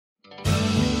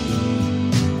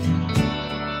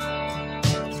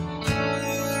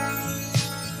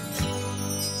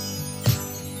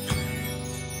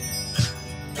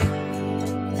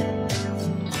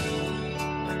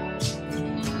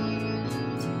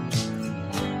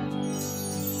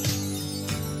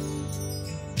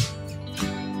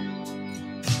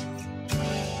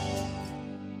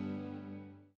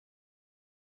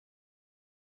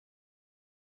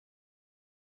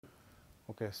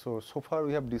Okay, so far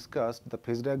we have discussed the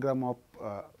phase diagram of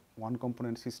one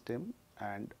component system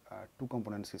and two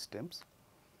component systems.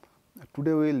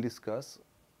 Today we will discuss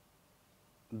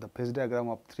the phase diagram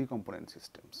of three component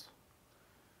systems.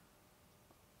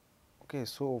 Okay,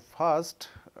 so first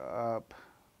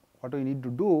what we need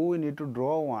to do, we need to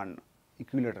draw one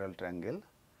equilateral triangle.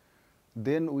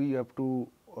 Then we have to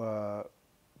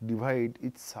divide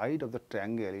each side of the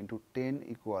triangle into 10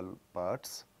 equal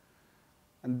parts,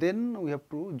 and then we have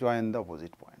to join the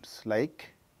opposite points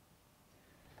like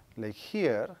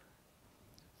here.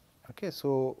 Okay,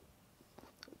 so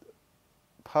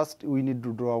first we need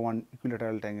to draw one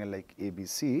equilateral triangle like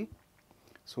ABC.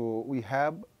 So we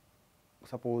have,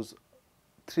 suppose,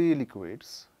 three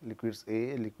liquids, liquids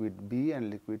A, liquid B and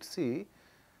liquid C,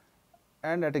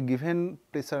 and at a given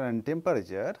pressure and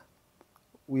temperature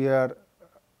we are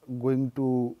going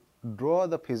to draw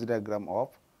the phase diagram of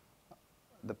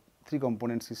the three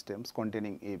component systems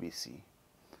containing ABC.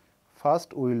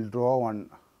 First we will draw one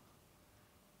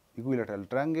equilateral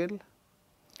triangle,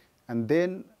 and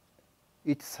then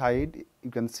each side,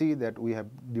 you can see that we have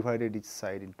divided each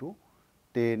side into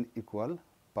 10 equal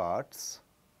parts,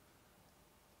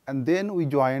 and then we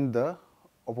join the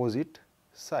opposite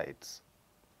sides.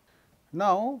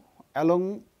 Now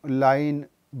along line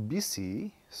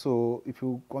BC, so if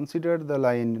you consider the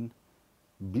line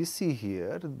BC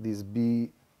here, this B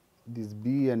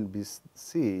and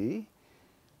BC,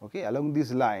 okay, along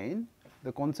this line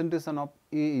the concentration of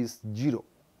A is 0.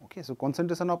 Okay, so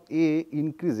concentration of A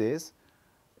increases,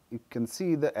 you can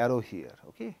see the arrow here.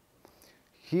 Okay,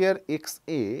 here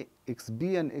XA,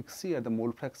 XB and XC are the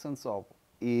mole fractions of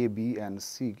A, B and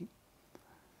C,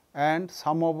 and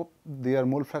sum of their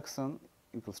mole fraction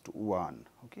equals to 1.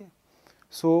 Okay,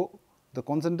 so the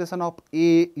concentration of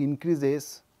A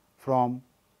increases from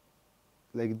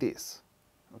like this.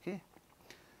 Okay,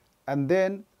 and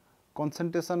then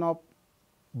concentration of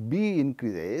B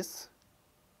increases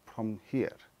from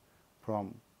here,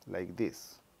 from like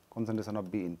this, concentration of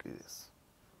B increases.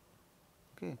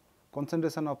 Okay,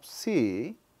 concentration of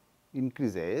C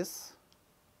increases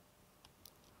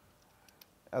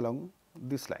along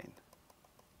this line.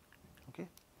 Okay,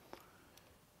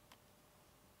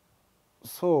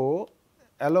 so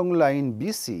along line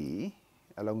BC,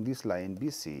 along this line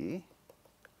BC,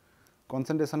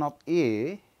 concentration of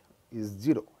A is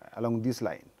 0 along this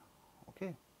line.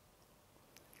 Okay.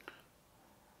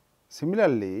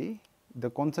 Similarly, the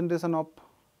concentration of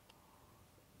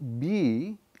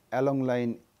B along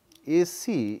line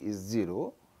AC is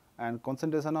 0 and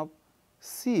concentration of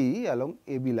C along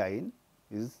AB line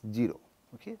is 0.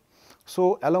 Okay.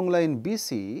 So along line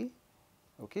BC,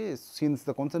 okay, since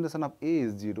the concentration of A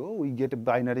is 0, we get a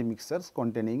binary mixtures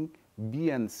containing B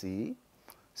and C.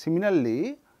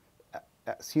 Similarly,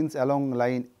 since along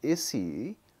line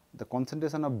AC the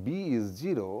concentration of B is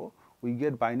 0, we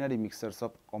get binary mixtures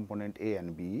of component A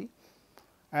and B,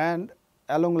 and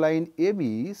along line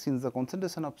AB, since the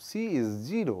concentration of C is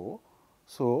 0,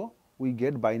 so we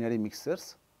get binary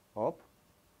mixtures of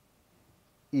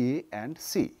A and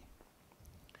C.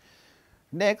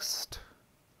 Next,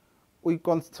 we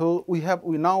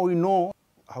know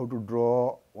how to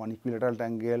draw one equilateral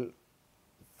triangle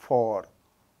for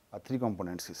three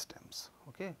component systems.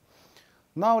 Okay.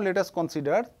 Now let us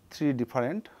consider three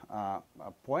different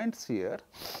points here.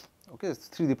 Okay,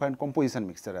 three different composition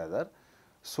mixture rather.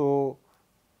 So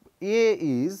A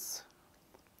is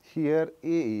here, A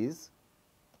is,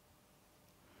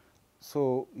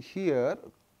 so here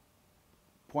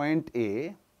point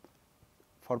A,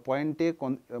 for point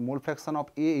A mole fraction of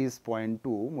A is 0.2,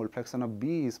 mole fraction of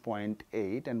B is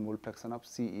 0.8 and mole fraction of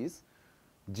C is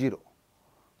 0.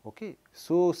 Okay.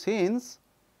 So since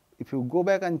if you go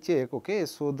back and check, okay,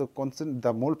 so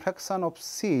the mole fraction of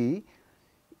C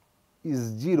is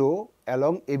 0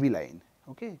 along AB line.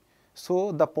 Okay.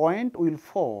 So the point will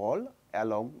fall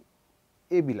along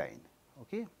AB line.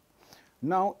 Okay.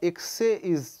 Now XA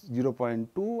is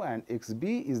 0.2 and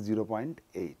XB is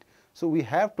 0.8. So we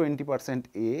have 20%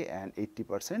 A and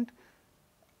 80%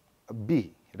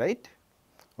 B, right?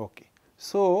 Okay.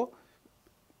 So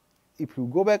if you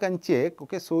go back and check,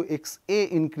 okay, so XA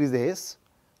increases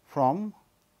from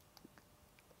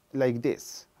like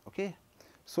this. Okay.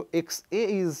 So XA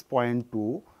is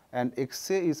 0.2 and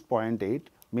XA is 0.8,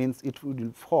 means it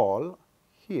will fall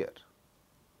here.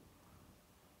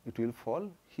 It will fall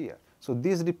here. So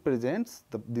this represents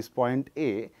this point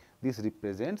A. This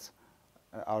represents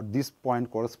or this point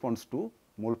corresponds to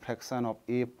mole fraction of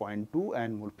A 0.2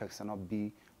 and mole fraction of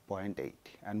B 0.8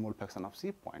 and mole fraction of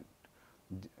C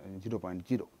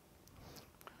 0.0.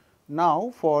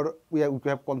 Now, for we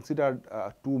have considered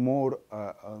two more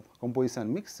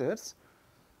composition mixtures.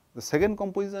 The second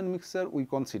composition mixture we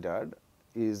considered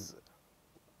is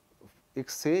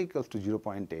XA equals to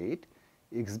 0.8,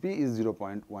 XB is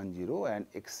 0.10 and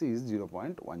XC is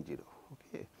 0.10.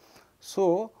 Okay.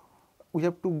 So, we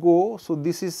have to go, so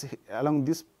this is along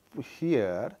this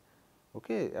here,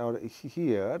 okay, or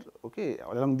here, okay,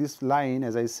 along this line,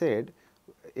 as I said,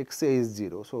 XA is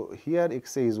 0. So, here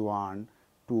XA is 1,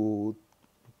 2,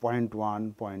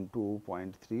 0.1, 0.2,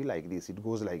 0.3, like this, it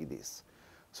goes like this.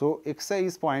 So, XA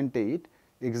is 0.8,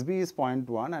 XB is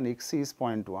 0.1 and XC is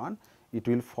 0.1, it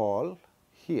will fall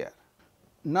here.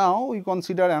 Now, we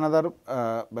consider another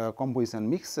composition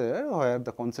mixture where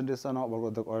the concentration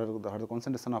of the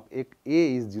concentration of A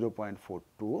is 0.42,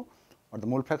 or the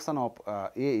mole fraction of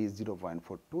A is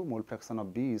 0.42, mole fraction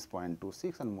of B is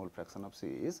 0.26 and mole fraction of C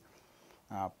is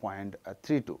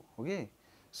 0.32. Okay.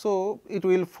 So, it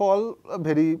will fall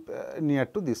very near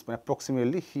to this point,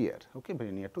 approximately here, okay,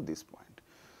 very near to this point.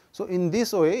 So, in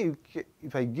this way,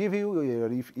 if I give you,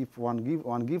 or if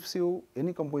one gives you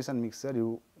any composition mixture,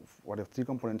 you whatever 3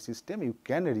 component system, you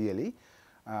can really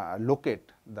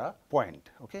locate the point.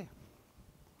 Okay.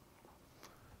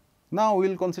 Now, we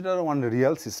will consider one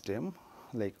real system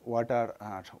like water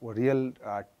real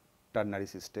ternary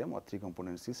system or 3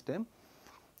 component system.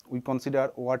 We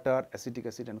consider water, acetic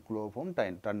acid and chloroform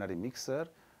ternary mixture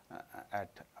at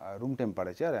room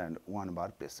temperature and 1 bar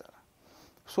pressure.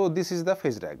 So, this is the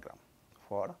phase diagram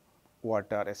for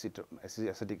water, acetic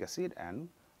acid and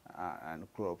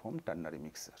chloroform ternary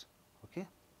mixture. Okay.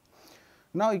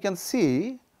 Now, you can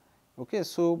see, okay,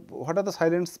 so what are the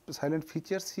silent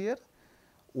features here?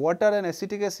 Water and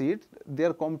acetic acid, they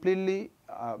are completely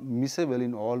miscible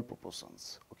in all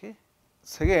proportions. Okay.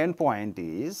 Second point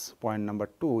is, point number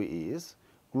 2 is,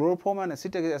 chloroform and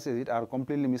acetic acid are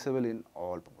completely miscible in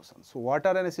all proportions. So, water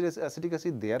and acetic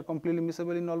acid, they are completely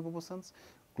miscible in all proportions.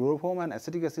 Chloroform and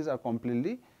acetic acid are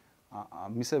completely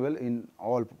miscible in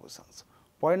all proportions.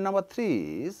 Point number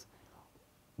 3 is,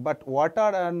 but water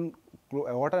and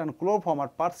chloroform are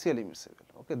partially miscible.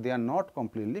 Okay, they are not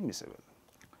completely miscible.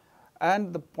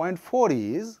 And the point 4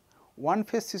 is, one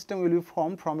phase system will be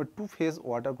formed from a 2-phase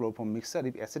water chloroform mixture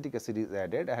if acetic acid is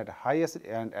added at high acid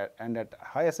and at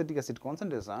high acetic acid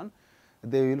concentration,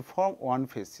 they will form one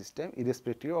phase system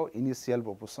irrespective of initial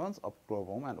proportions of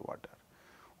chloroform and water.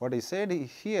 What I said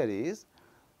here is,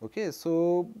 okay,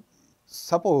 so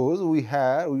suppose we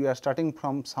are starting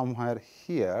from somewhere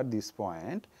here, this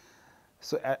point.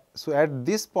 So at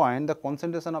this point the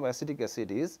concentration of acetic acid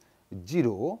is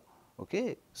 0.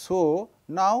 Okay. So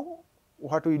now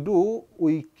what we do,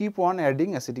 we keep on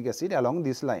adding acetic acid along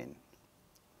this line.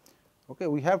 Okay.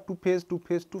 We have 2 phase, 2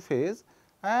 phase, 2 phase,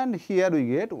 and here we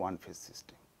get 1 phase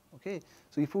system. Okay.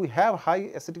 So if we have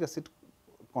high acetic acid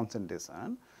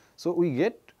concentration, so we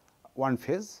get 1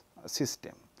 phase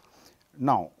system.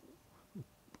 Now,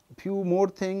 few more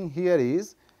thing here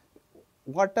is,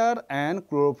 water and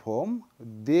chloroform,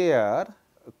 they are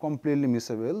completely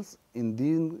miscible in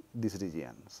these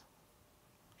regions.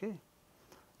 Okay,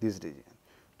 this region.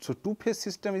 So 2-phase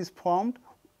system is formed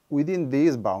within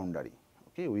this boundary.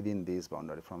 Okay, within this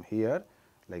boundary from here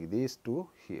like this to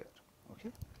here. Okay.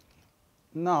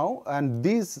 Now, and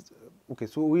these, okay,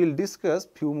 so we will discuss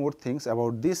few more things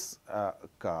about this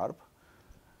curve,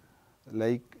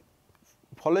 like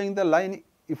following the line.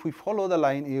 If we follow the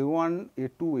line A1,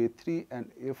 A2, A3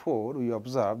 and A4, we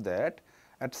observe that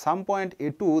at some point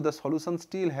A2 the solution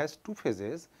still has 2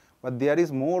 phases, but there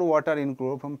is more water in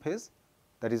chloroform phase,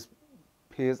 that is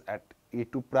phase at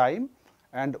A2 prime,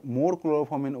 and more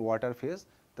chloroform in water phase,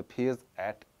 the phase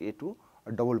at A2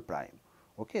 double prime.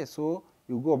 Okay, so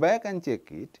you go back and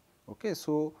check it. Okay,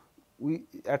 so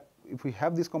if we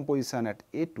have this composition at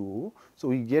A2, so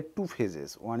we get 2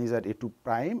 phases, one is at A2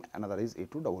 prime, another is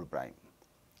A2 double prime.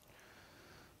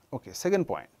 Okay, second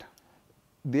point,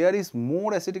 there is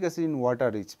more acetic acid in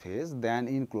water rich phase than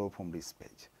in chloroform rich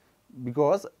phase,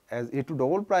 because as A2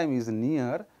 double prime is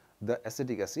near the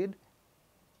acetic acid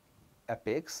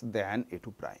apex than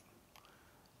A2 prime.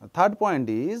 The third point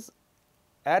is,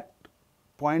 at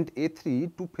point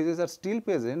A3, 2 phases are still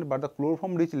present, but the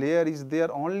chloroform rich layer is there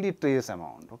only trace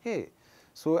amount. Okay.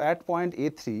 So at point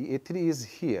A3, A3 is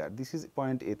here, this is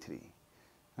point A3,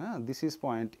 this is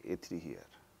point A3 here.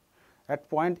 At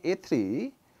point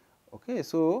A3, okay,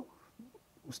 so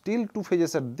still 2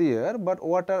 phases are there, but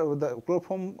water, the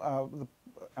chloroform, the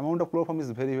amount of chloroform is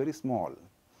very, very small.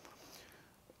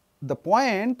 The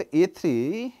point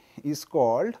A3 is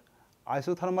called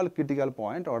isothermal critical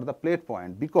point or the plate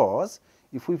point, because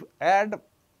if we add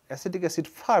acetic acid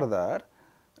further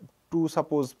to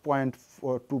suppose point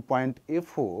 4 to point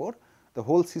A4, the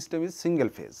whole system is single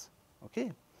phase.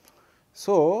 Okay.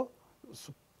 So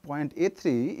point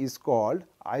A3 is called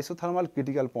isothermal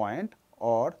critical point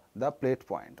or the plate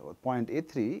point, or point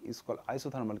A3 is called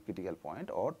isothermal critical point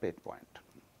or plate point.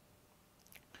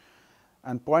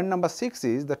 And point number 6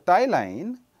 is the tie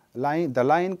line, the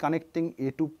line connecting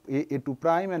A2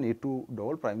 prime and A2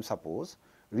 double prime, suppose,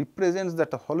 represents the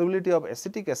solubility of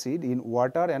acetic acid in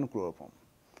water and chloroform.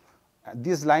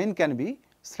 This line can be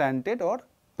slanted or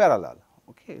parallel.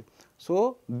 Okay.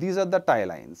 So these are the tie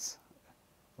lines,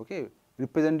 okay,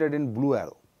 represented in blue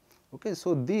arrow. Okay.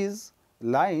 So these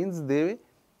lines, they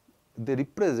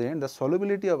represent the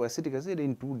solubility of acetic acid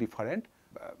in two different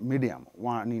medium,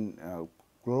 one in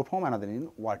chloroform, another in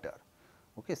water.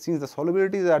 Okay. Since the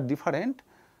solubilities are different,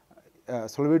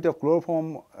 solubility of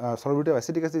chloroform, solubility of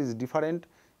acetic acid is different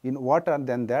in water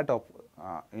than that of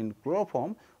in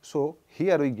chloroform. So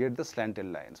here we get the slanted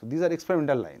line. So these are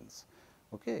experimental lines.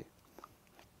 Okay.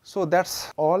 So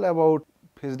that's all about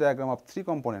phase diagram of three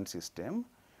component system.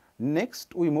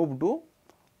 Next we move to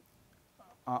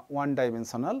one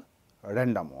dimensional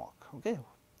random walk. Okay.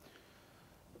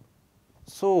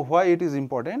 So why it is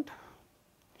important?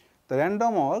 The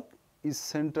random walk is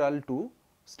central to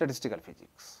statistical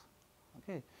physics.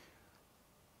 Okay.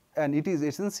 And it is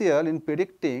essential in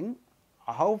predicting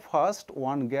how fast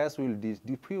one gas will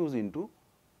diffuse into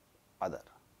other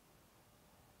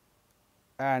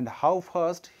and how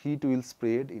fast heat will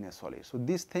spread in a solid. So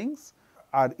these things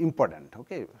are important.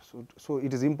 Okay. So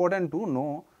it is important to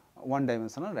know one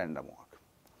dimensional random walk.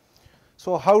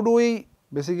 So how do we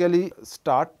basically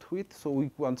start with? So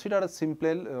we consider a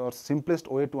simple or simplest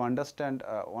way to understand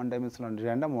one dimensional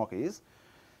random walk is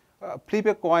flip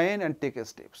a coin and take a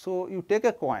step. So you take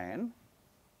a coin,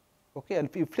 okay, and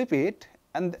you flip it,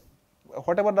 and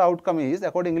whatever the outcome is,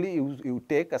 accordingly you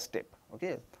take a step.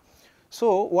 Okay.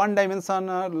 So one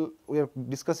dimensional, we are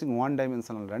discussing one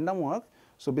dimensional random walk.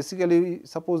 So basically,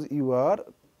 suppose you are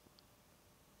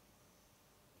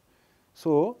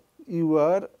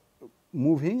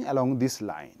moving along this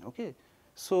line. Okay.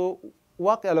 So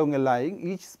walk along a line,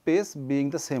 each space being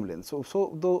the same length. So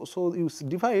you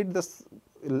divide this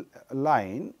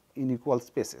line in equal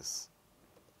spaces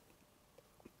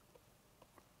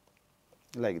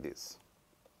like this.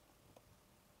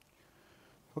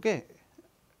 Okay.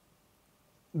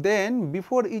 Then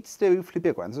before each step you flip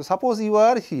a coin. So suppose you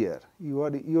are here,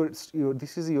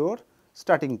 this is your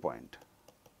starting point.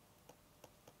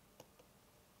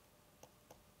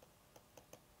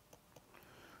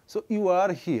 So you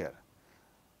are here.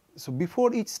 So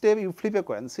before each step you flip a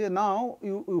coin. Say now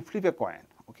you flip a coin.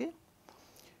 Okay.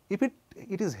 If it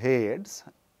is heads,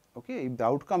 okay, if the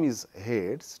outcome is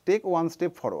heads, take one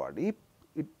step forward. If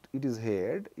it is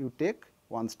head, you take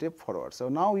one step forward. So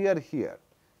now we are here.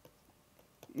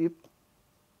 If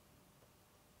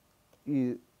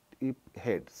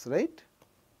heads, right?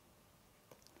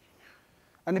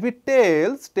 And if it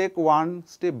tails, take one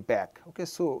step back. Okay.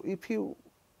 So if you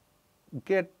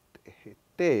get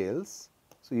tails,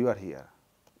 so you are here.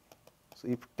 So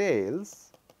if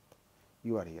tails,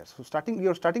 you are here. So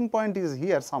your starting point is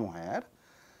here somewhere.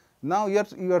 Now you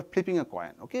are flipping a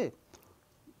coin. Okay.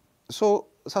 So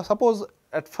suppose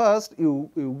at first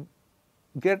you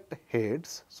get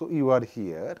heads, so you are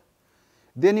here.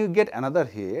 Then you get another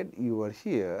head, you are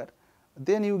here.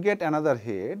 Then you get another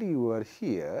head, you are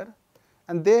here.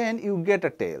 And then you get a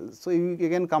tail, so you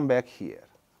again come back here.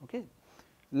 Okay.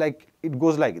 Like it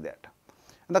goes like that.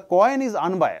 And the coin is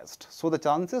unbiased, so the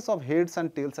chances of heads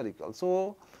and tails are equal.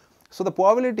 So the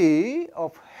probability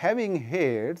of having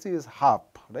heads is half,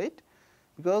 right?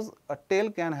 Because a tail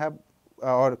can have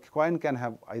or coin can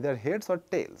have either heads or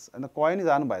tails, and the coin is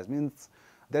unbiased, means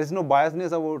there is no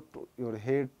biasness about your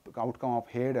head outcome of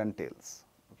head and tails.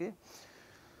 Okay.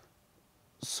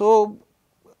 So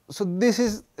this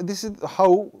is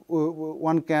how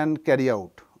one can carry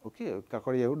out. Okay,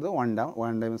 carry out the one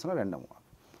dimensional random walk.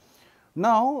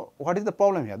 Now what is the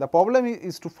problem here? The problem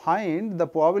is to find the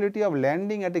probability of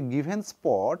landing at a given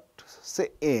spot, say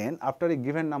n, after a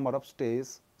given number of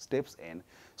steps n.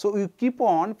 So you keep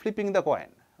on flipping the coin.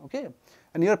 Okay,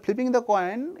 and you are flipping the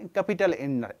coin in capital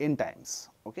N times.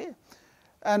 Okay,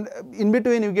 and in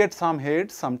between you get some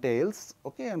heads, some tails.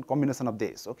 Okay, and combination of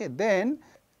these. Okay, then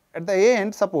at the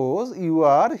end, suppose you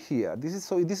are here.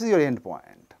 This is your end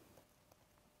point.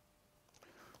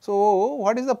 So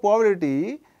what is the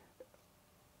probability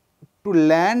to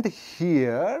land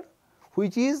here,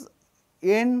 which is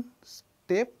n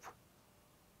step?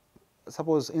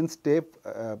 Suppose n step,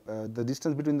 the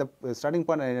distance between the starting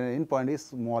point and end point is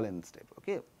small n step.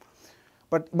 Okay,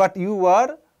 but you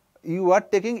are you are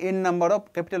taking n number of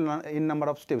n number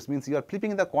of steps, means you are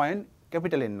flipping the coin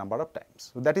capital N number of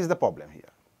times. So that is the problem here.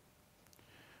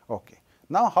 Okay.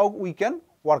 Now how we can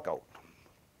work out?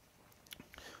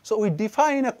 So we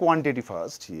define a quantity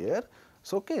first here.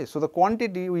 So okay, so the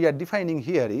quantity we are defining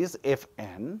here is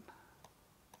Fn,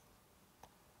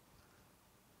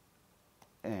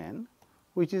 n,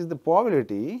 which is the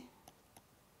probability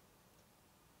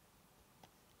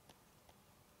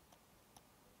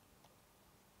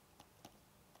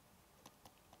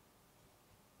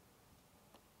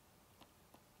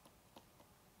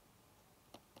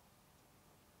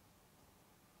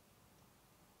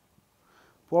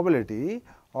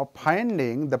of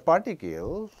finding the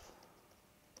particle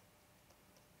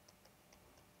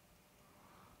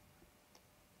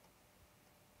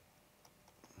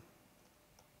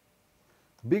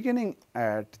beginning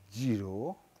at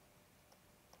 0,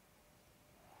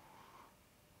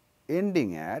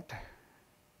 ending at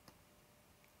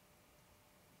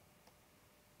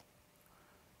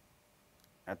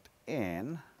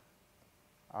n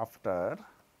after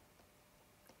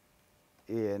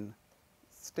n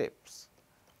steps.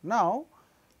 Now,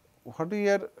 what we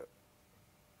are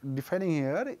defining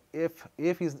here,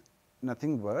 f is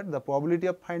nothing but the probability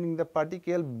of finding the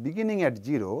particle beginning at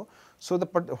 0. So,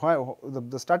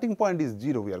 the starting point is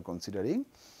 0 we are considering,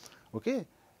 okay,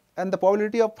 and the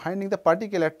probability of finding the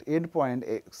particle at end point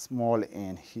small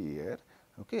n here,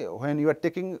 okay, when you are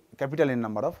taking capital N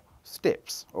number of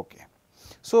steps. Okay.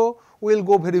 So, we will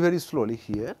go very slowly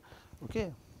here.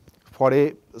 Okay. For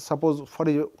a suppose for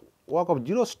a walk of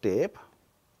 0 step,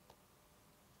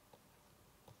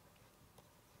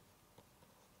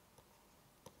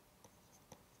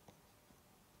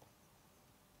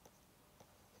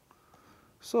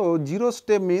 so 0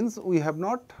 step means we have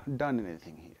not done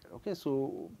anything here. Okay.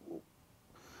 So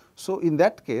in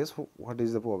that case, what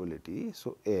is the probability?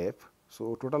 So f,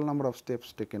 so total number of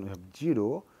steps taken we have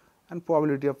 0, and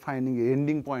probability of finding a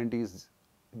ending point is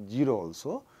 0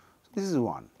 also. So this is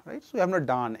 1, right. So we have not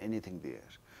done anything there.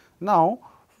 Now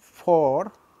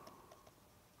for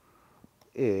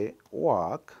a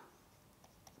walk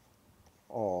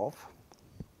of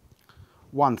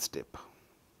 1 step.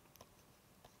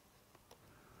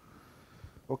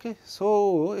 Okay.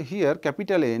 So here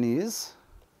capital N is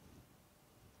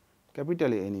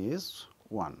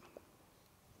 1.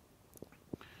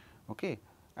 Okay.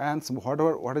 And so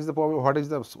what is the probability,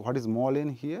 what is small n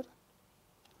here?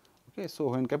 Okay. So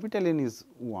when capital N is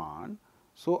 1,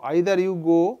 so either you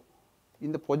go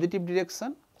in the positive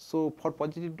direction. So for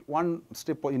positive 1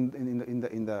 step in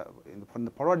the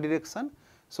forward direction,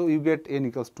 so you get n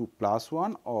equals to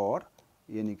 +1 or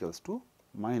n equals to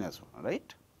 -1,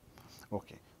 right.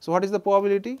 Okay. So what is the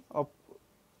probability of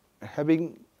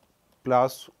having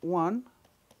 +1?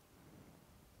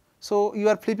 So you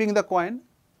are flipping the coin.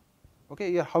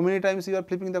 Okay. How many times you are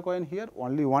flipping the coin here?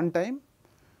 Only 1 time.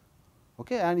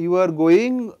 Okay. And you are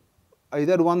going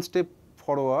either 1 step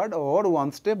forward or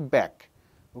 1 step back.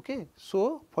 Okay.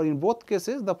 So for in both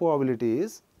cases the probability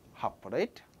is half,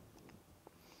 right.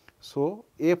 So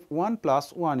f1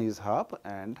 + 1 is half,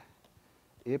 and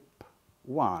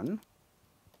f1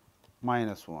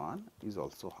 -1 is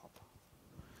also half.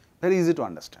 Very easy to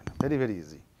understand, very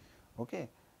easy. Okay.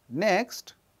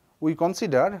 Next we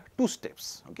consider 2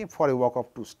 steps, okay, for a walk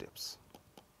of 2 steps.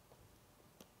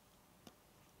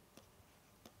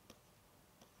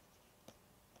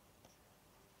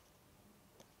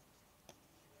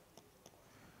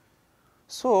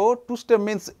 So 2 step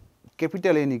means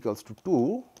capital N equals to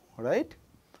 2, right.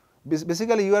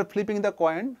 Basically you are flipping the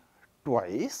coin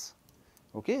twice.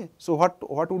 Okay. So what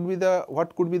could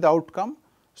be the outcome?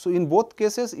 So in both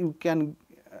cases you can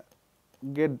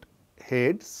get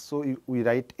heads. So we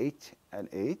write H and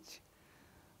H.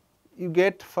 You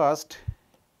get first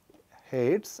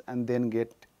heads and then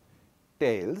get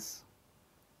tails.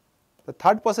 The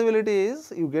third possibility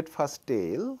is you get first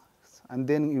tail and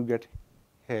then you get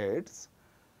heads,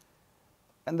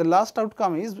 and the last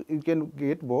outcome is you can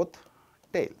get both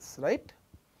tails, right.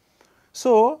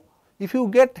 So if you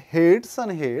get heads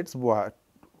and heads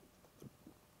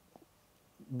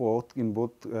both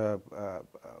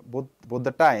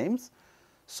the times,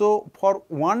 so for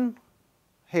 1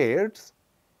 heads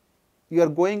you are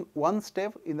going 1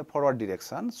 step in the forward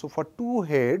direction. So for 2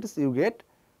 heads you get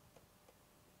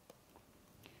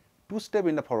 2 step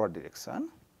in the forward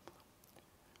direction.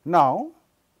 Now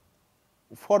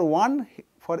for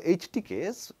HT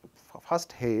case,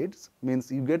 first heads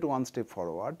means you get 1 step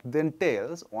forward, then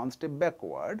tails 1 step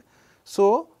backward.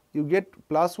 So you get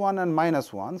 +1 and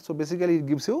 -1. So basically it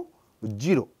gives you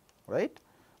 0, right.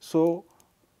 So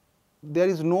there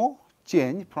is no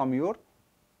change from your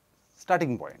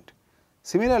starting point.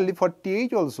 Similarly, for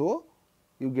TH also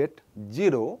you get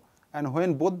 0, and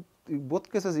when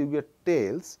both cases you get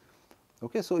tails,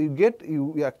 okay, so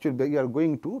you actually you are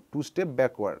going to 2 step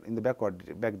backward in the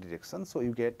back direction, so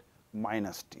you get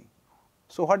minus t.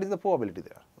 So what is the probability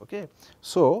there? Okay,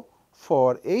 so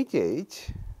for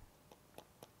HH,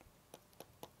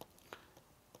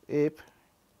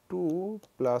 F2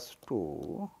 plus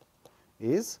 2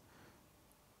 is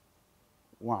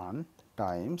 1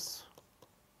 times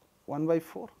 1 by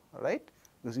 4, right?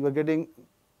 Because you are getting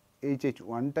HH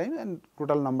one time and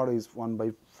total number is 1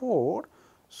 by 4.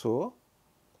 So,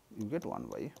 you get 1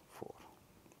 by 4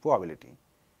 probability.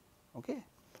 Okay.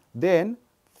 Then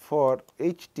for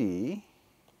HT,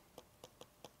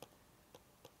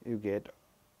 you get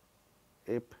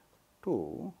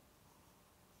F2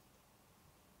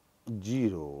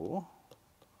 0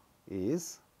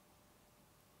 is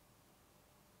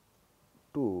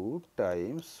 2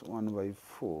 times 1 by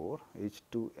 4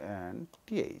 H2 and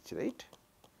TH, right.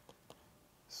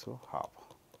 So, half.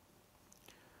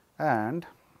 And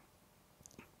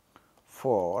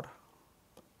for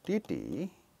TT,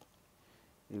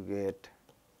 you get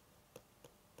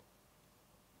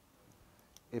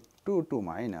F2 2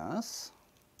 minus,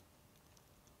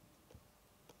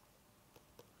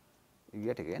 you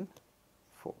get again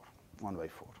 4, 1 by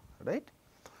 4, right.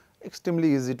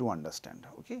 Extremely easy to understand.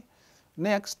 Okay.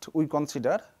 Next, we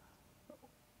consider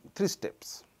 3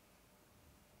 steps.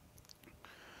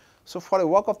 So, for a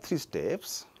work of 3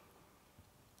 steps,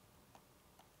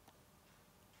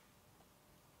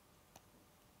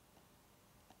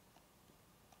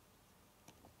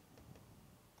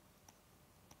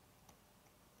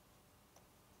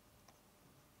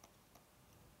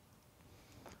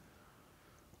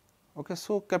 okay,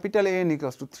 so capital A n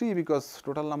equals to 3, because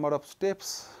total number of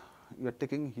steps you are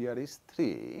taking here is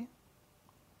 3.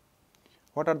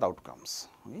 What are the outcomes?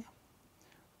 Okay.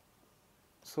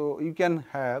 So, you can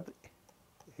have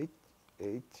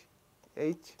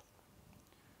H.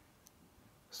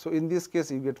 So, in this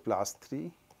case you get plus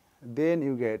 3, then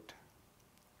you get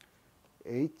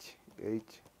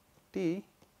T,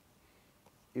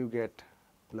 you get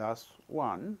plus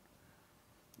 1,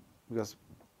 because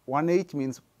 1 H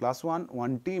means plus 1,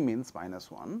 1 T means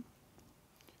minus 1.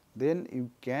 Then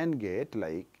you can get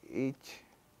like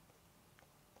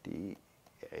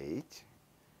H,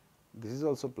 this is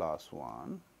also plus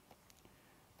 1, you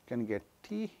can get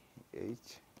T,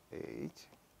 H,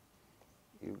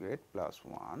 you get plus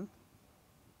 1,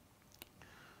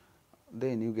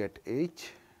 then you get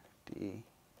H,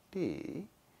 T,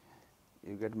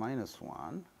 you get minus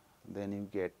 1, then you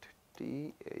get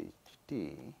T,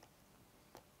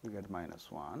 you get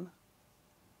minus 1,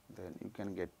 then you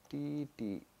can get T,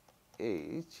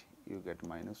 you get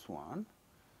minus 1,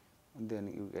 and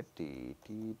then you get T,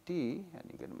 and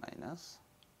you get minus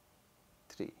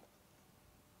 3,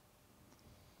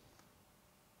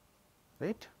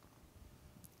 right.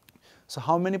 So,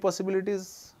 how many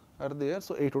possibilities are there?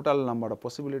 So, a total number of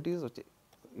possibilities which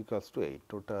equals to 8,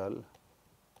 total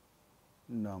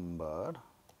number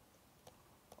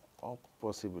of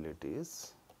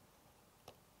possibilities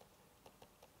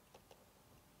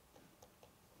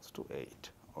is to 8.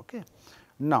 Okay.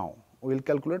 Now, we will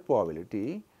calculate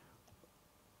probability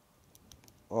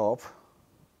of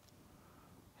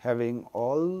having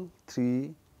all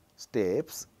 3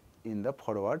 steps in the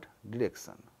forward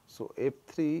direction. So,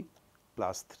 F3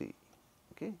 plus 3.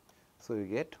 Okay. So, you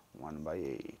get 1 by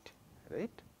 8,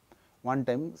 right. 1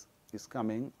 times is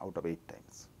coming out of 8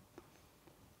 times.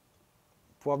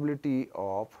 Probability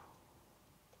of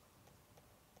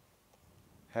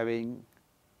having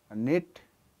a net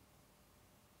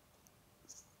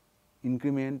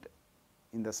increment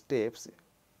in the steps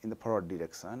in the forward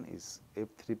direction is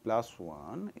F3 plus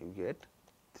 1, you get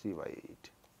 3 by 8,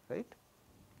 right.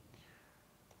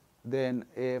 Then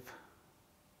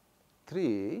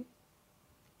F3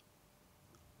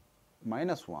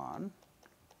 minus 1,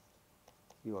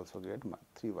 you also get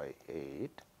 3 by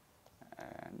 8,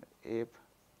 and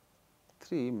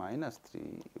F3 minus 3,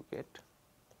 you get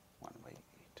 1 by 8.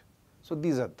 So,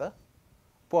 these are the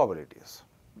probabilities.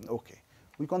 Okay.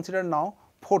 We consider now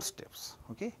 4 steps.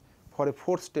 Okay. For a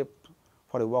 4 step,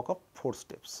 for a work of 4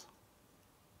 steps.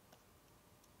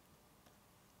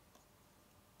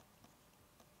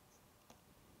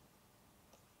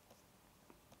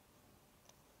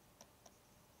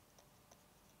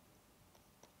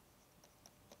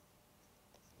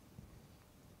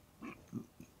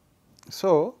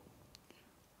 So,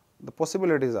 the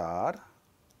possibilities are,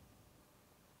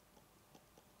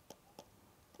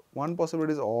 one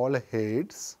possibility is all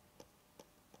heads.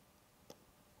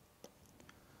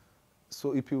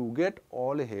 So, if you get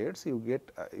all heads, you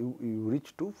get you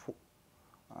reach to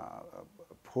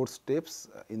 4 steps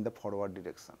in the forward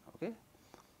direction. Okay.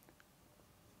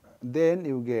 Then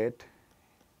you get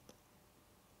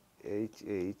H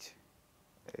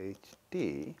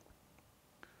T,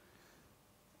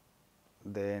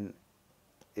 then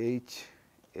H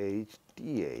T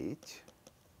H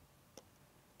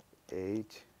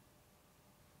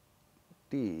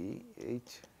T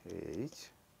H.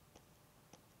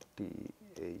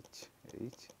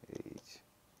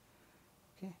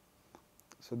 Okay.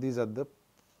 So, these are the,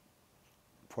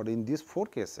 for in these 4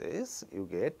 cases you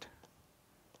get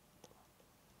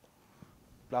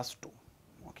plus 2.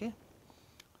 Okay.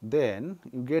 Then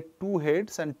you get 2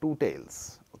 heads and 2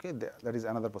 tails. Okay. That is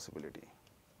another possibility.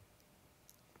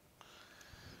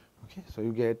 Okay. So,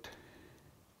 you get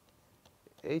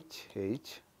H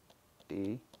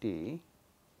T T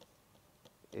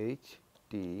H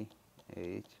T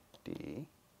H T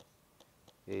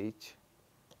H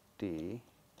T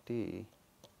T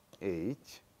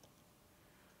H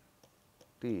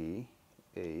T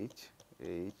H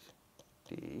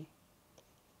T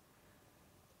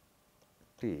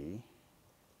T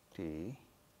T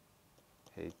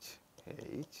H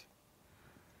H,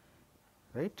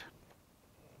 right.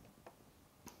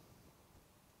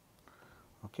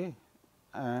 Okay.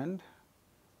 And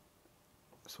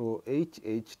so H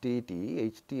T T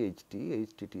H T H T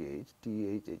H T T H T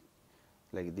H H,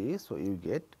 like this. So, you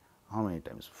get how many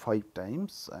times? 5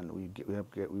 times, and we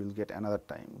will get another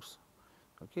times.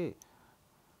 Okay.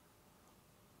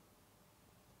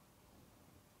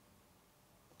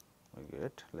 We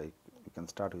get, like, we can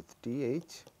start with T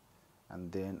H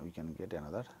and then we can get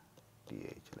another T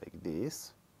H like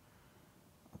this.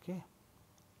 Okay.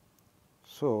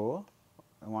 So,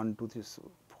 1 2 3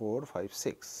 4 5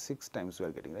 6 times we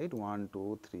are getting, right. 1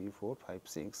 2 3 4 5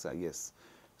 6, yes.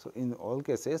 So, in all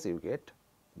cases you get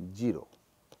 0.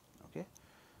 Okay.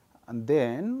 And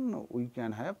then we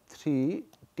can have 3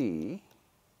 T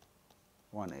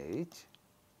 1 H,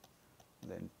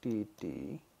 then T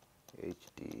T H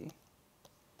T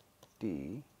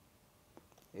T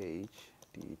H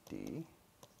T T,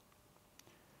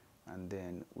 and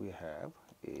then we have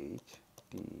H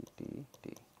T T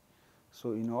T.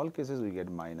 So, in all cases we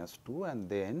get minus 2, and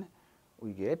then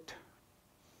we get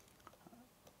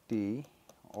T,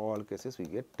 all cases we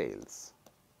get tails.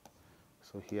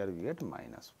 So, here we get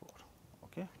minus 4.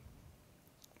 Okay.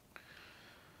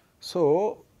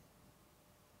 So,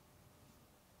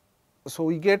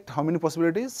 we get how many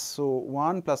possibilities? So,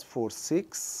 1 plus 4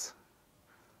 6,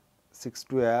 6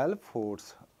 12, 4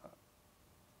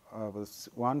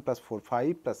 1 plus 4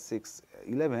 5 plus 6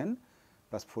 11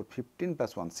 plus 4 15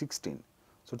 plus 1 16.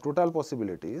 So, total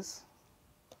possibilities,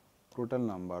 total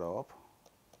number of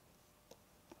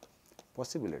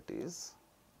possibilities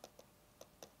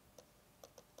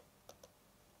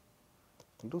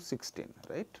into 16,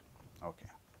 right. Okay.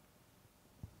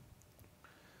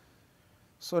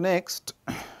 So, next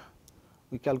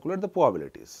we calculate the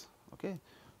probabilities. Okay.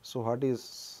 So, what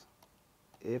is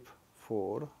F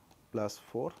 4 plus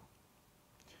 4?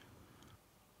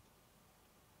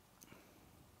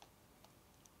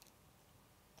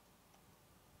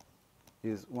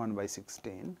 Is 1 by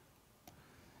 16,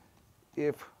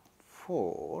 F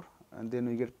 4, and then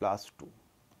we get plus 2.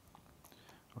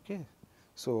 Okay.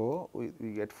 So,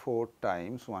 we get 4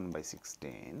 times 1 by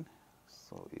 16.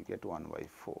 So, we get 1 by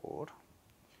 4.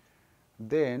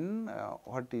 Then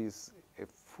what is F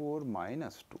 4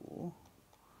 minus 2?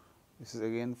 This is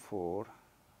again 4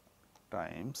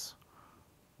 times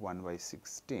 1 by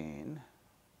 16.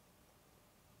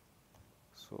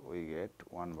 So, we get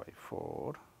 1 by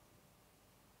 4,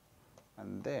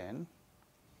 and then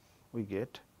we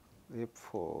get F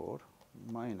 4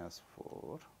 minus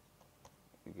 4,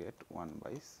 we get 1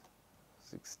 by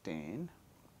 16.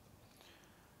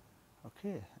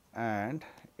 Okay. And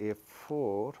F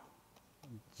 4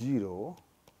 0,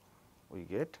 we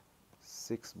get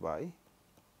 6 by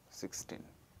 16,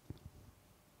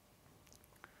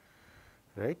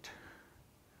 right.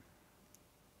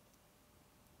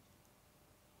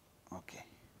 Okay,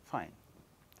 fine.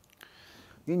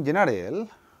 In general,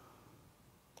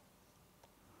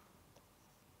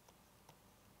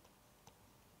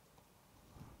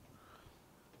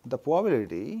 the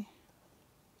probability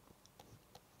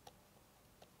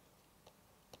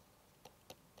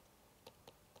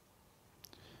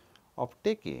of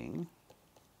taking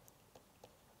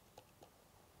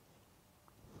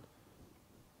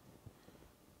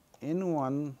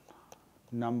n1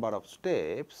 number of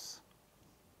steps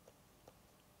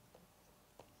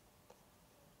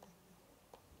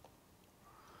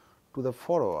to the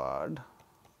forward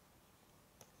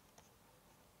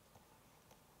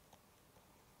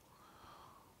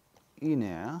in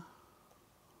a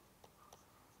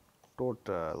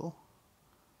total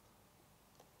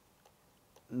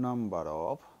number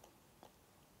of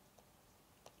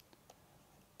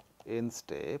n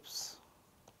steps,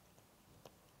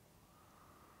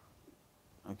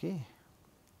 okay,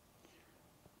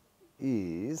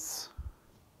 is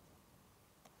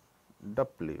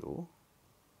W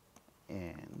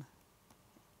n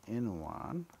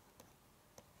n1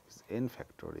 is n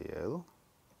factorial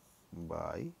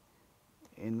by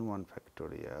n1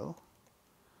 factorial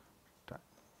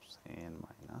times n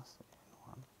minus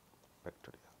n1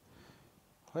 factorial,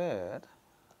 where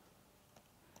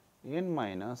n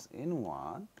minus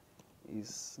n1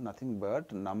 is nothing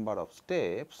but number of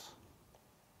steps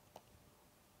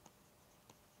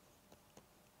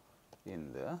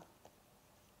in the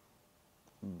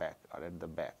back or at the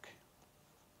back,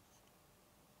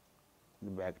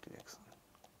 the back direction.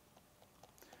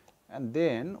 And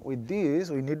then with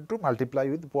this we need to multiply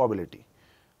with probability.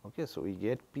 Okay, so we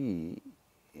get P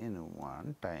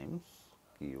n1 times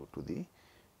q to the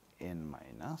n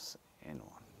minus n1.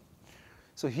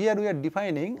 So here we are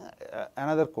defining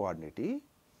another coordinate.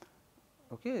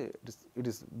 Okay, it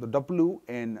is the W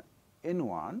n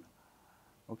n1.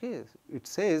 Okay, it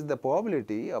says the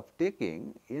probability of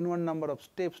taking n1 number of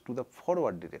steps to the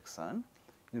forward direction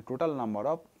in a total number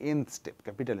of n step,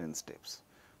 capital N steps.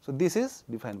 So this is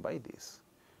defined by this.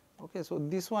 Okay, so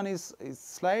this one is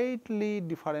slightly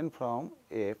different from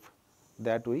F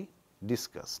that we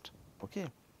discussed. Okay.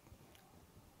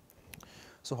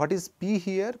 So what is P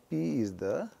here? P is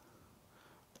the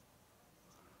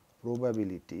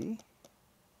probability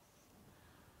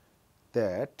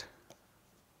that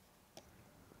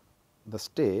the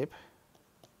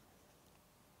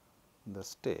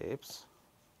steps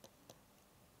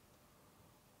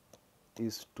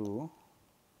is to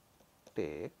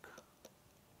take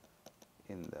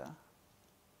in the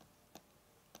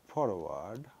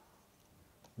forward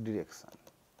direction,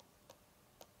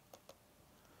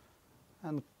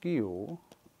 and Q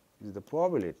is the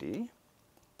probability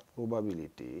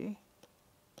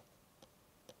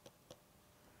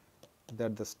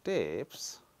that the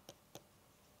steps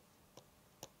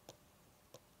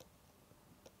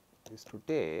is to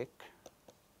take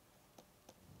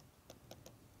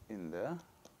in the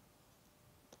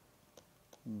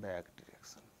back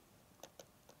direction.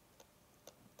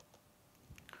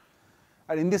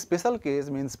 And in this special case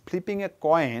means flipping a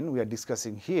coin we are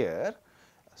discussing here.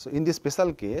 So in this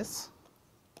special case,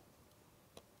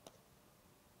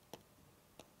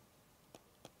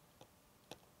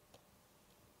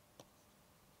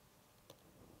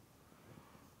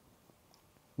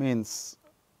 means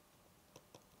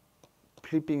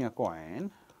flipping a coin,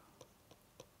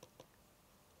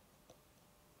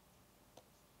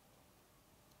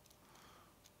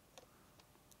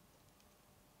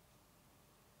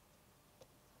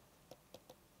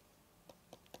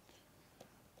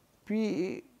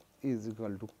 P is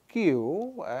equal to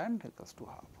Q and equals to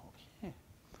half. Okay.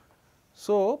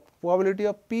 So probability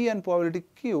of P and probability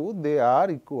Q, they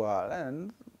are equal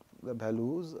and the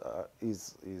values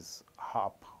is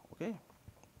half. Okay.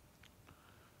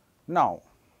 Now,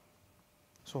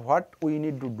 so what we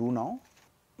need to do now?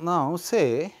 Now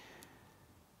say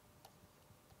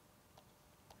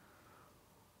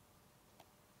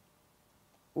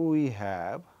we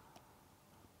have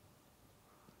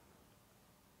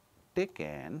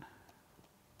taken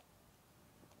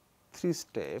 3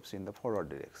 steps in the forward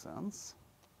directions,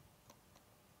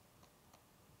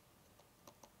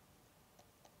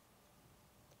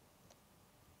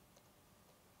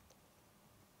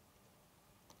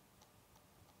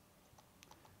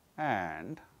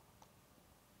 and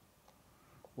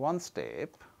 1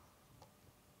 step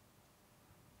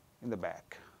in the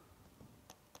back.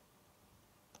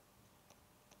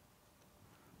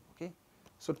 Okay.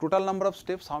 So total number of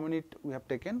steps, how many we have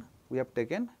taken? We have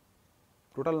taken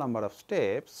total number of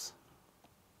steps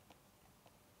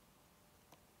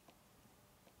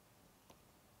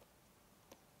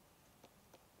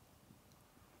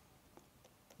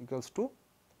equals to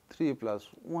 3 plus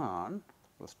 1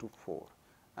 equals to 4,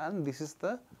 and this is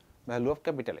the value of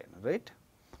capital N, right?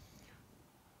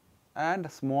 And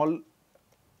small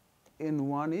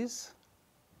n1 is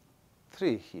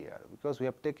 3 here, because we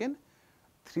have taken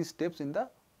 3 steps in the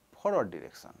forward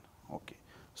direction. Okay.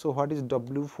 So what is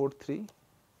W43?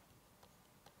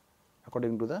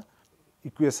 According to the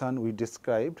equation we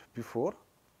described before.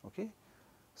 Okay.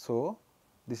 So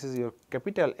this is your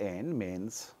capital N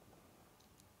means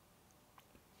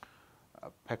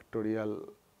factorial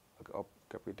of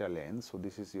capital N. So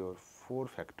this is your 4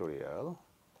 factorial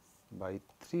by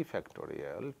 3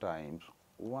 factorial times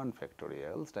 1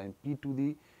 factorial times p to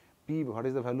the p, what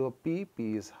is the value of p?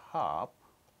 P is half,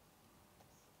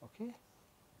 okay,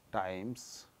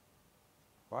 times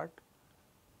what?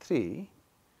 3,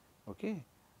 okay,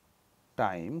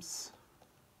 times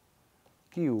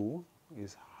q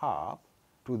is half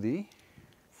to the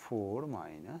 4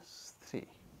 minus 3.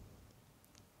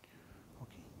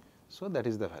 Okay. So, that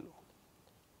is the value.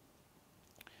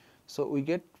 So, we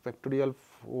get factorial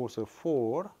 4, so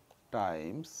 4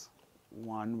 times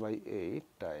 1 by 8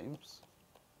 times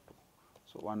 2.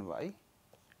 So, 1 by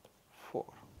 4.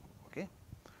 Okay.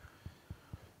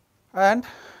 And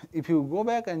if you go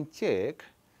back and check,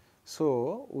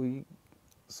 so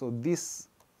this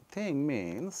thing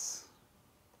means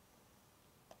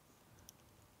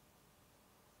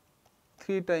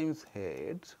 3 times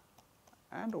head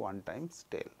and 1 times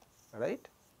tail, right?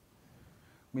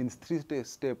 Means 3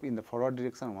 step in the forward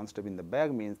direction, 1 step in the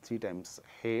back, means 3 times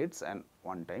heads and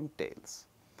 1 time tails.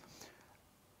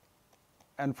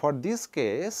 And for this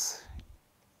case,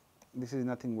 this is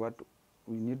nothing but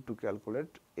we need to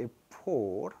calculate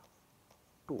F4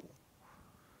 2.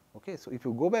 Okay, so if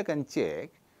you go back and check,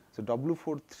 so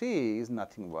W43 is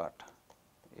nothing but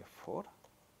F4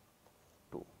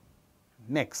 2.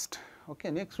 Next,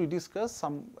 okay, next we discuss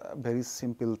some very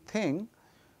simple thing,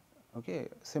 okay,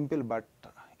 simple but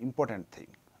important thing.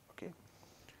 Okay.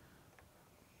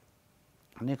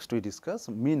 Next we discuss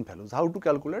mean values, how to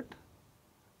calculate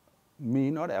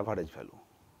mean or average value.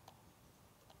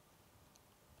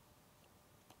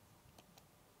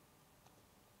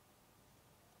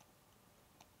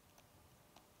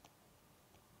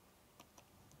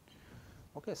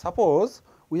 Okay, suppose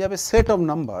we have a set of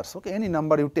numbers, okay, any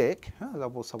number you take,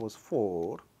 suppose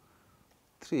 4,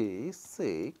 3,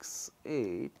 6,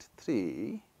 8,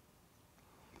 3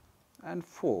 and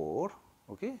 4,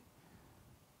 okay.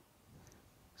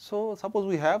 So, suppose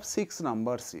we have 6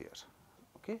 numbers here,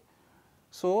 okay.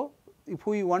 So, if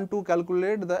we want to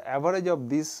calculate the average of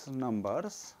these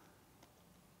numbers,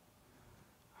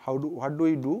 what do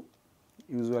we do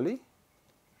usually?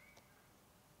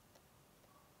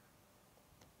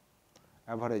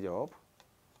 Average of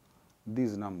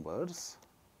these numbers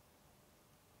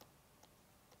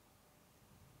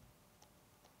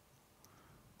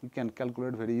we can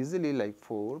calculate very easily, like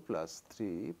 4 plus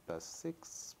 3 plus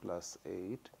 6 plus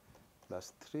 8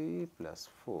 plus 3 plus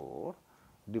 4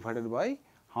 divided by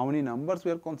how many numbers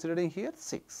we are considering here?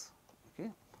 6.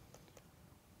 Okay.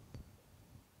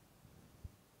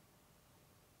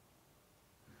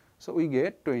 So, we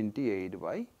get 28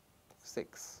 by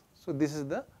 6. So, this is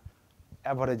the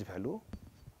average value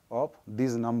of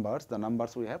these numbers, the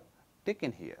numbers we have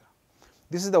taken here.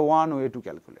 This is the one way to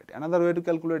calculate. Another way to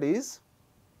calculate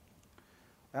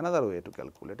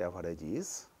average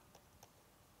is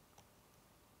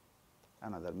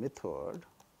another method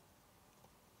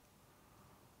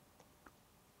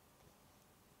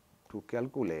to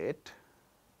calculate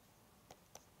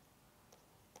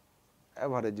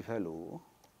average value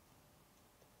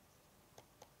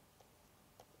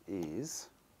is,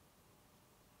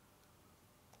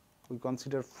 we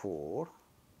consider 4,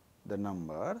 the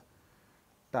number,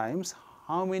 times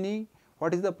how many,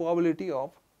 what is the probability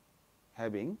of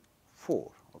having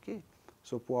 4. Okay.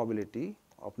 So, probability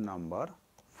of number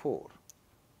 4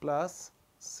 plus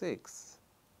 6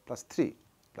 plus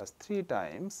 3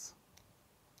 times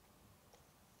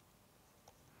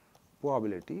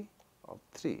probability of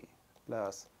 3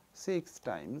 plus 6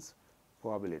 times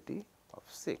probability of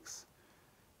 6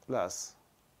 plus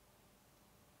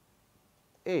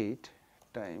 8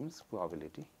 times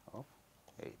probability of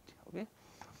 8. Okay.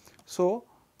 So,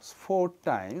 4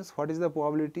 times, what is the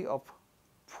probability of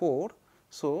 4?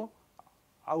 So,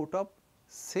 out of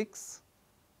 6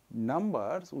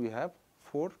 numbers we have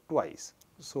 4 twice.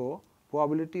 So,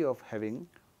 probability of having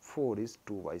 4 is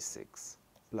 2 by 6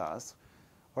 plus,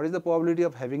 what is the probability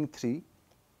of having 3?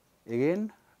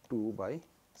 Again 2 by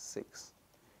 6.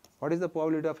 What is the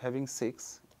probability of having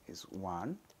 6? Is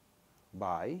 1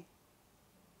 by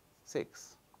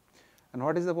 6. And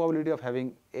what is the probability of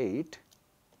having 8?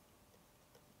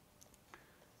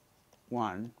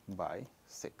 1 by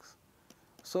 6.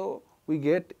 So, we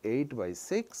get 8 by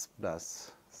 6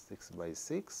 plus 6 by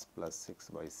 6 plus 6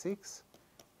 by 6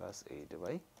 plus 8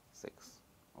 by 6.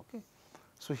 Okay.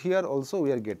 So, here also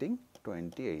we are getting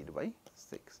 28 by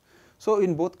 6. So,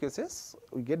 in both cases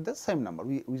we get the same number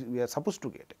we are supposed to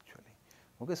get actually.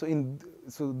 Okay. So,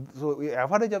 so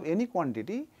average of any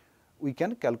quantity we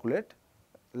can calculate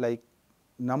like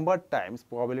number times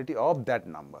probability of that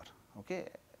number, okay,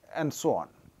 and so on.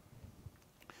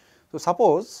 So,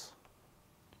 suppose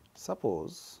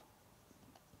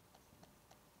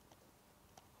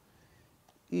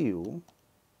u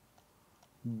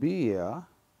be a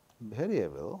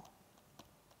variable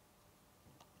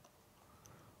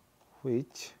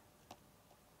which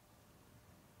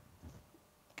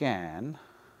can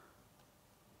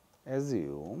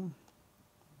assume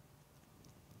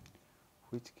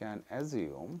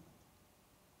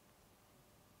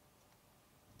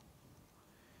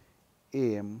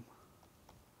m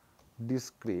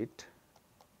discrete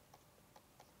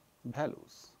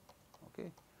values.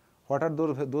 Okay. What are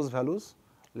those values?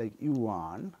 Like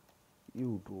u1,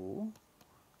 u2,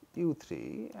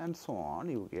 u3 and so on,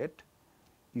 you get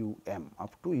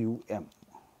up to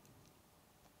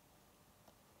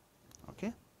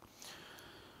okay.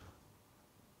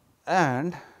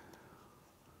 And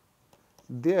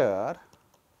their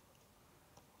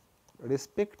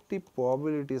respective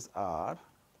probabilities are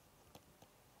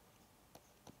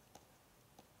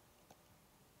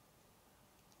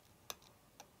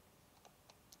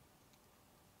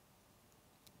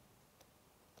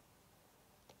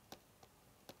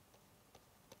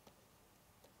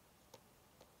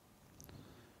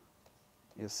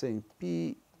you are saying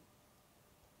P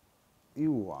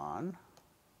u1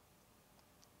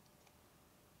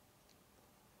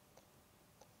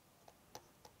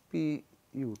 P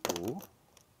u2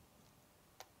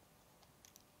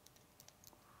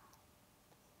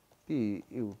 P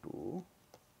u2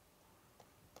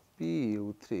 P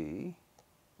u3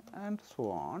 and so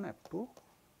on up to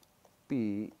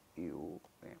P u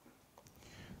m.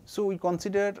 So, we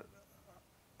consider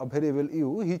a variable u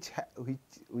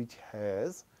which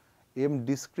has m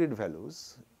discrete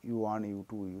values u1,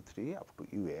 u2, u3 up to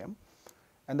um,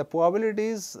 and the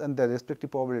probabilities and the respective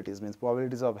probabilities means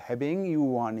probabilities of having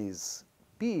u1 is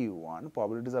p u1,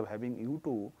 probabilities of having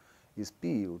u2 is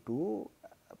p u2,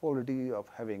 probability of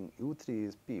having u3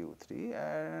 is p u3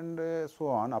 and so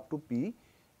on up to p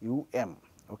um.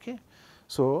 Okay.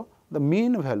 So, the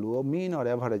mean value or mean or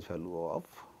average value of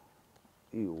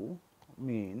u,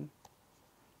 mean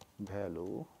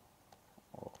value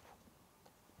of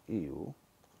u, you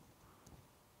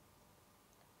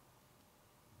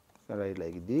can write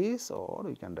like this or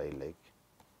you can write like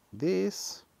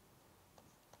this.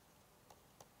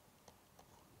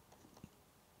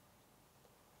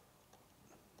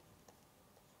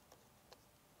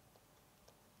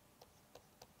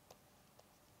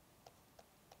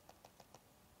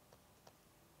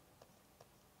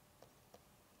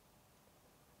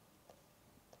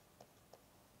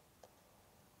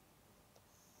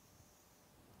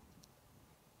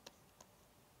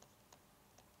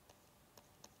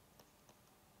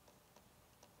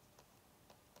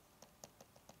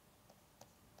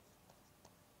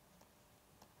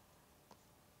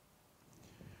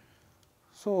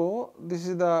 So, this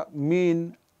is the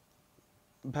mean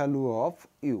value of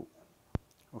u,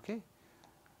 okay.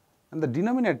 And the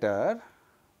denominator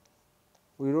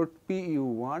we wrote p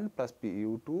u1 plus p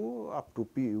u2 up to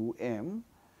p um,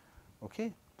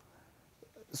 okay.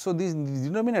 So, this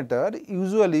denominator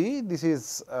usually this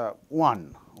is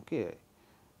 1, okay.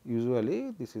 Usually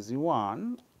this is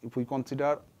 1 if we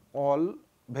consider all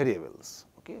variables,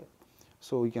 okay.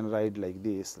 So, we can write like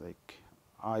this, like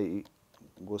I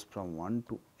goes from 1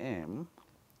 to m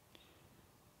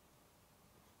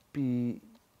p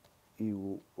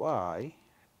u y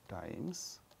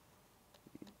times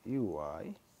u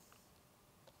I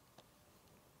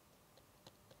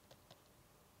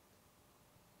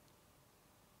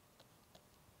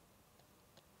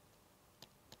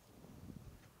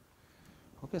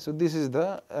okay. So, this is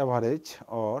the average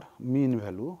or mean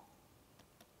value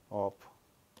of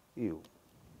u,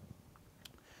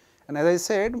 and as I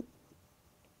said,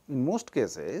 in most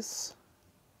cases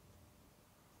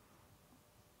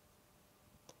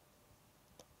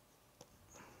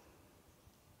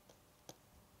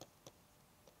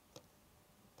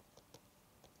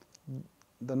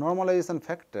the normalization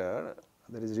factor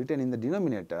that is written in the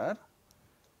denominator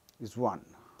is 1.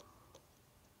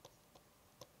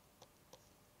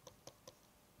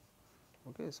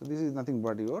 Okay. So, this is nothing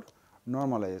but your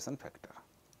normalization factor.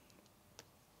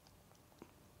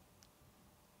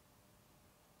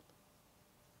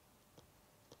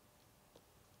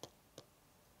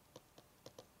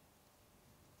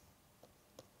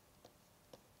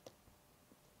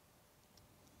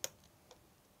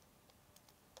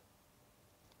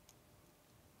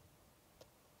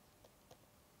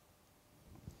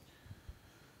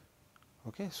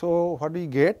 Okay. So, what we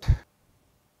get?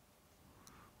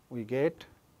 We get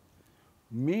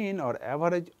mean or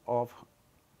average of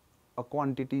a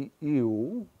quantity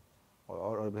u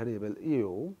or a variable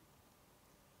u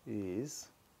is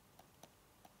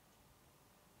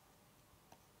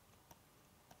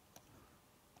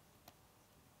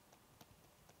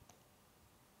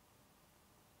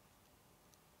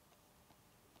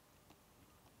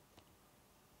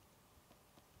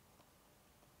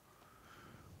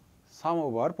sum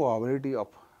over probability of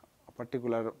a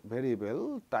particular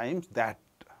variable times that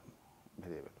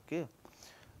variable. Okay,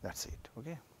 that's it.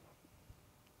 Okay.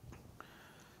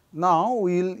 Now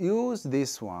we will use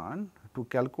this one to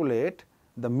calculate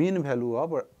the mean value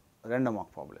of a random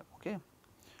walk problem. Okay.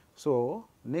 So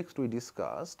next we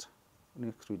discuss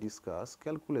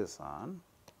calculation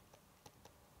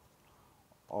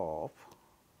of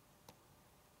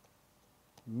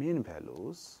mean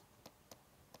values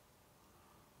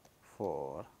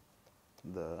for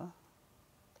the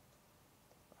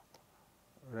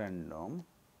random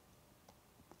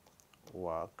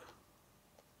walk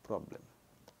problem.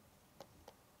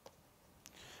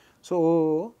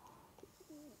 So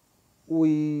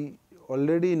we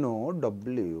already know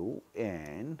W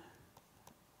n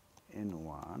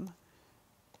n1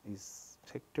 is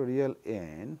factorial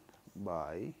n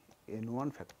by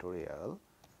n1 factorial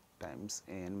times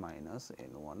n minus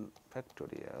n1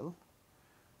 factorial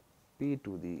p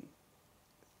to the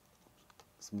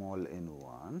small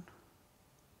n1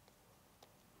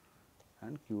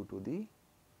 and q to the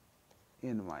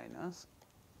n minus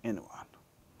n1.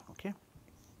 Okay.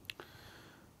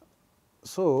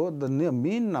 So the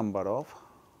mean number of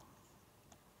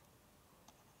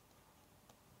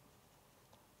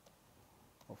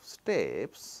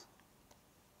steps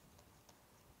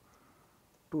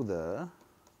to the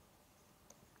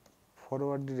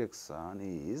forward direction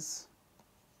is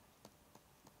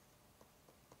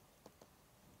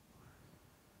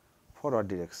forward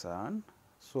direction.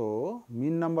 So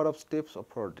mean number of steps of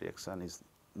forward direction is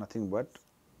nothing but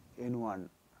n1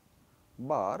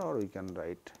 bar, or we can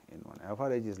write n1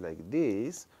 average is like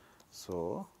this.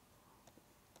 So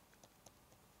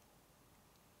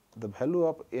the value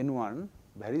of n1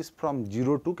 varies from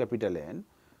 0 to capital N.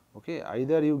 Okay,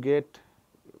 either you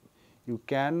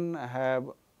can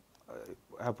have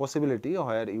a possibility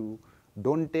where you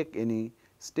don't take any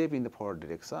step in the forward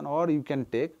direction, or you can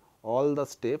take all the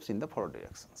steps in the forward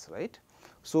directions, right.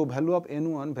 So value of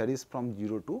n1 varies from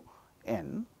 0 to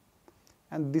n,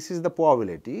 and this is the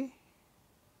probability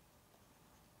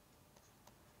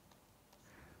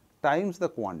times the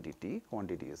quantity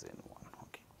is n1.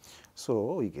 Okay.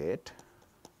 So we get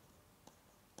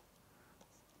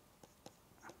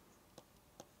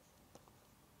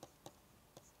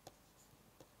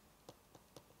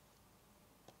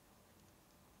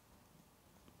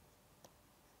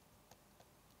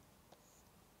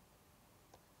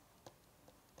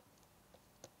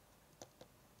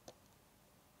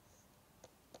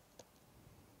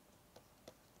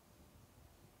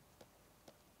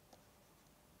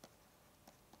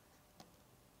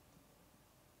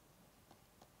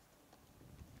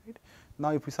now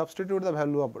if we substitute the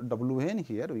value of Wn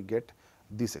here, we get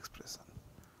this expression.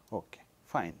 Okay,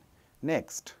 fine.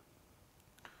 Next,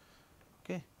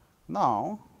 okay,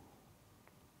 now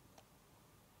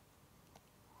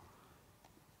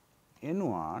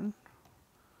n1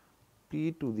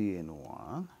 p to the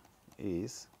n1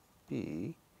 is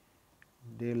p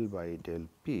del by del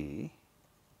p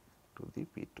to the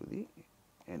p to the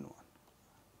n1,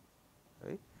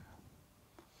 right.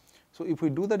 So if we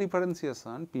do the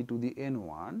differentiation p to the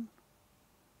n1,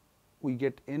 we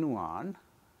get n1,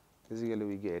 basically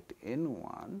we get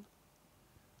n1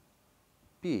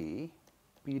 p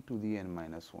to the n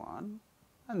minus 1,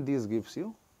 and this gives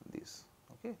you this.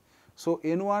 Okay. So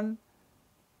n1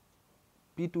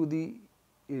 p to the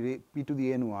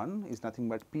n1 is nothing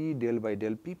but p del by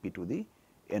del p to the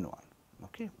n1.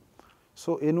 Okay.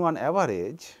 So n1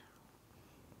 average,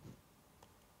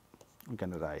 we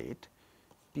can write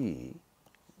p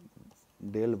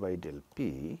del by del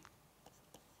p,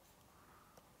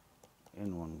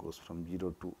 n1 goes from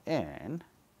 0 to n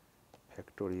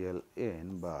factorial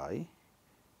n by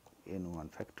n1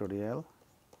 factorial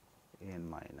n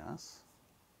minus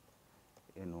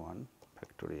n1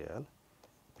 factorial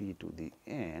p to the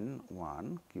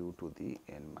n1 q to the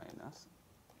n minus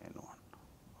n1.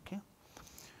 Okay.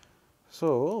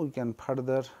 So we can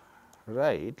further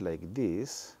write like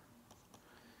this: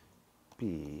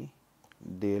 p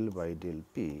del by del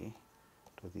p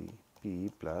to the p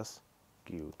plus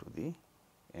q to the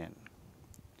n.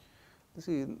 This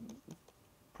is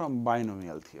from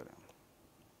binomial theorem.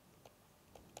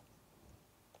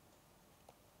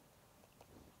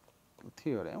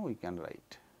 We can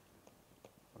write.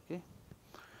 Okay.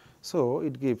 So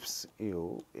it gives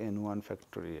you n1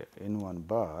 factorial, n1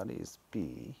 bar is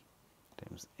p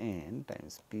times n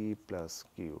times p plus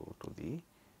q to the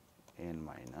n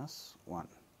minus 1.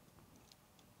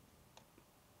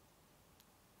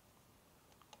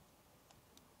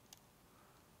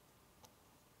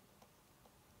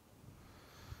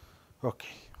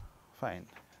 Okay, fine.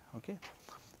 Okay.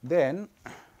 Then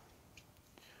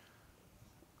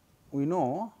we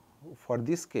know for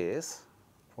this case,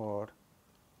 for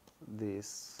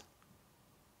this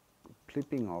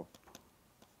flipping of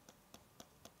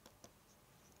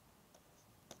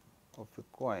a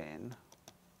coin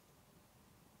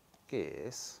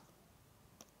case,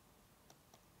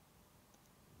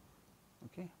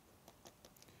 okay,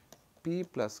 P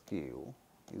plus Q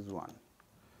is 1.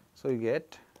 So, you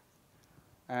get,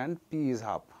 and P is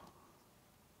half.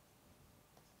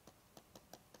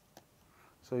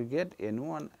 So, you get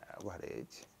N1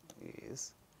 average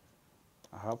is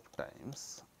half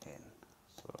times N.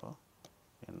 So,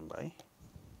 N by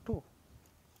 2,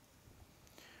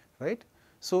 right.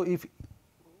 So, if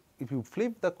you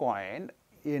flip the coin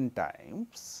N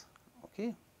times,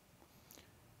 okay,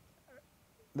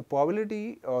 the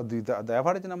probability or the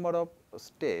average number of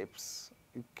steps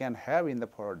you can have in the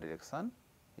forward direction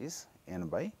is N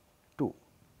by 2.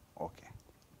 Okay.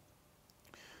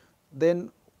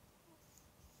 Then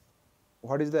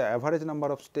what is the average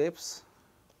number of steps?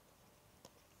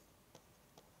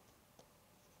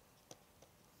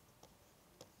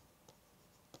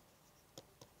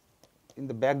 In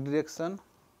the back direction?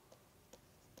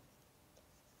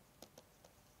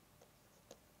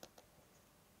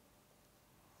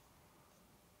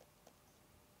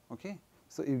 Okay.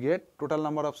 So, you get total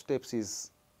number of steps is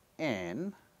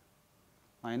n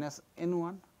minus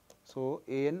n1. So,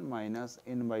 n minus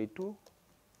n by 2.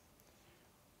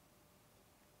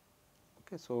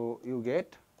 Okay. So, you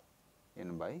get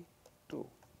n by 2.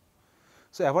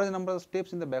 So, average number of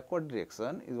steps in the backward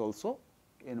direction is also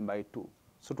n by 2.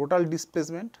 So, total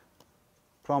displacement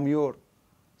from your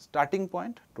starting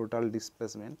point, total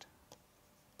displacement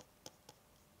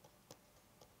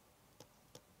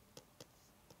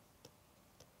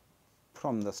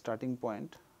from the starting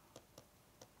point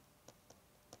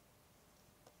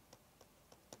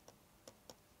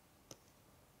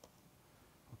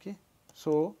okay.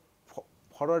 So,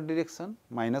 forward direction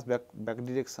minus back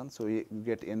direction. So, you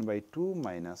get n by 2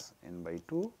 minus n by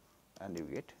 2 and you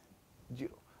get 0.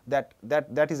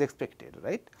 That is expected,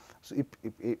 right. So,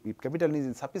 if capital N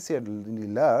is sufficiently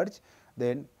large,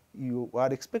 then you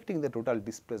are expecting the total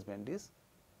displacement is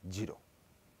 0.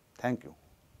 Thank you.